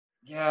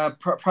Yeah,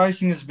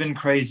 pricing has been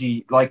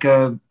crazy. Like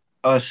a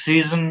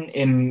season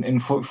in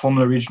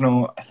Formula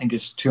Regional, I think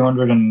it's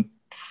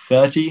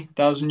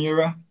 230,000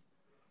 euro,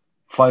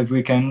 5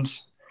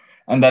 weekends,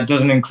 and that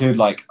doesn't include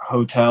like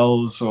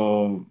hotels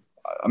or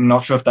I'm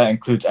not sure if that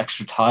includes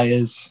extra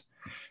tires,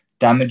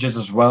 damages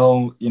as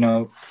well.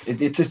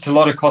 It's a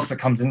lot of cost that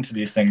comes into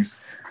these things.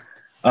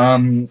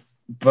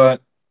 But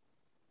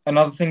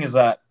another thing is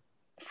that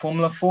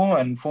Formula 4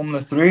 and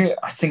Formula 3,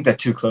 I think they're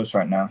too close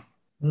right now.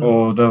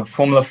 Or the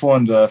Formula 4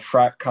 and the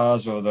frat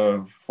cars or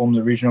the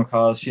Formula Regional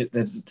cars,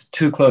 it's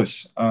too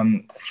close.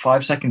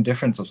 5 second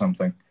difference or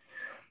something.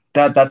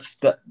 That's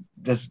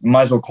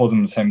might as well call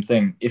them the same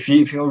thing. If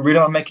you really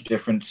want to make a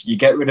difference, you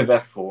get rid of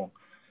F4.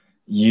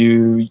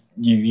 You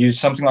use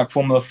something like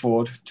Formula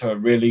Ford to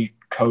really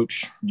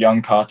coach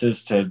young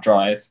karters to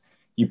drive.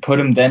 You put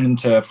them then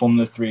into a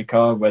Formula 3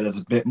 car where there's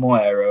a bit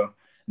more aero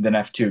than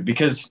F2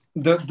 because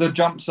the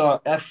jumps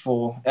are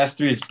F4,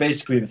 F3 is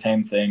basically the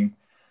same thing.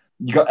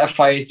 You got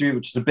FIA3,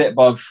 which is a bit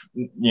above,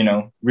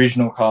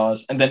 regional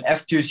cars, and then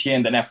F2's here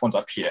and then F1's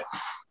up here,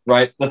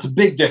 right? That's a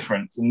big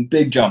difference and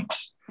big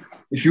jumps.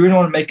 If you really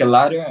want to make a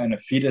ladder and a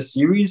feeder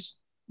series,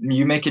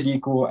 you make it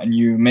equal and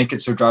you make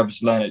it so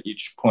drivers learn at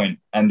each point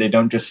and they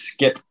don't just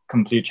skip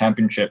complete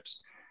championships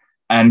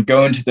and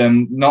go into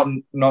them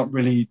not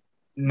really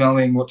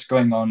knowing what's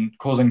going on,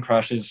 causing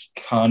crashes,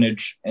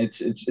 carnage.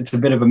 It's a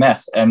bit of a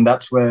mess, and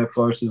that's where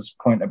Floris's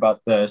point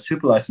about the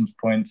super license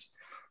points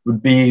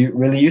would be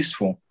really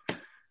useful.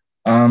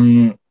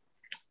 And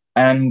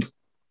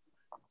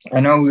I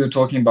know we were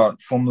talking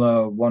about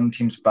Formula One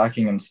teams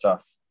backing and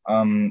stuff.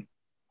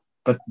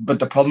 But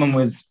the problem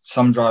with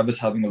some drivers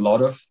having a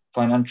lot of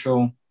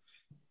financial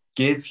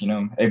give,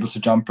 able to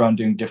jump around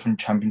doing different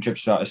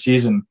championships throughout a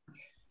season,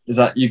 is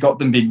that you got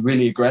them being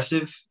really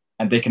aggressive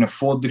and they can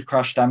afford the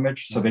crash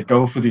damage. So they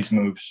go for these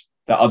moves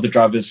that other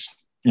drivers,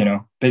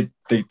 they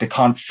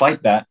can't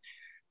fight that.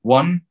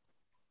 One,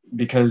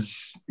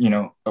 because,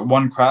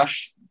 one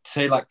crash,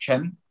 say like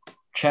Chem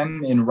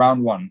in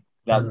round one,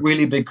 that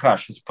really big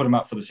crash has put him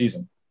out for the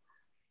season.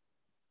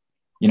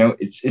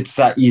 It's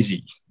that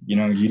easy.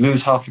 You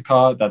lose half a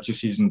car, that's your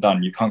season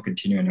done. You can't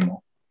continue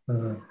anymore.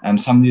 And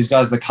some of these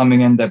guys are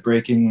coming in, they're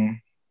breaking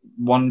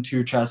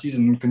 1-2 chassis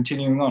and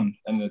continuing on,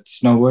 and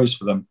it's no worries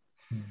for them.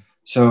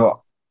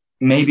 So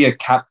maybe a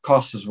cap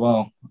cost as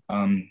well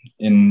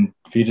in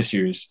feeder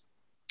series.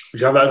 Would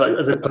you have that like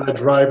as a per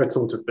driver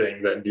sort of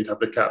thing? Then you'd have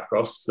the cap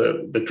cost.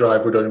 The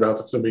driver would only be able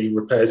to have so many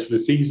repairs for the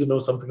season or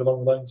something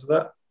along the lines of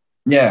that.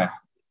 Yeah,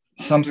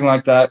 something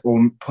like that,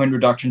 or point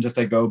reductions if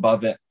they go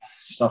above it,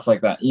 stuff like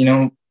that.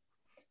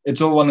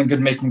 It's all well and good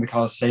making the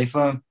cars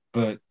safer,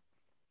 but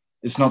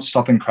it's not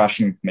stopping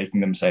crashing, making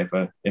them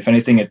safer. If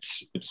anything,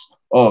 it's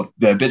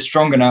they're a bit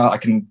stronger now. I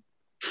can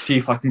see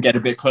if I can get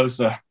a bit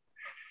closer.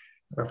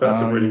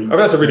 That's a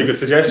really good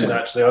suggestion,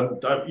 actually.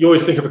 You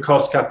always think of a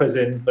cost cap as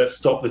in, let's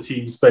stop the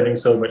team spending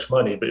so much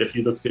money. But if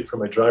you looked at it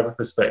from a driver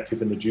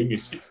perspective in the junior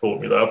seat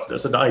formula,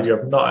 that's an idea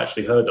I've not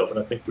actually heard of, and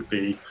I think would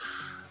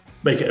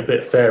make it a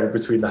bit fairer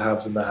between the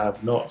haves and the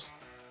have-nots.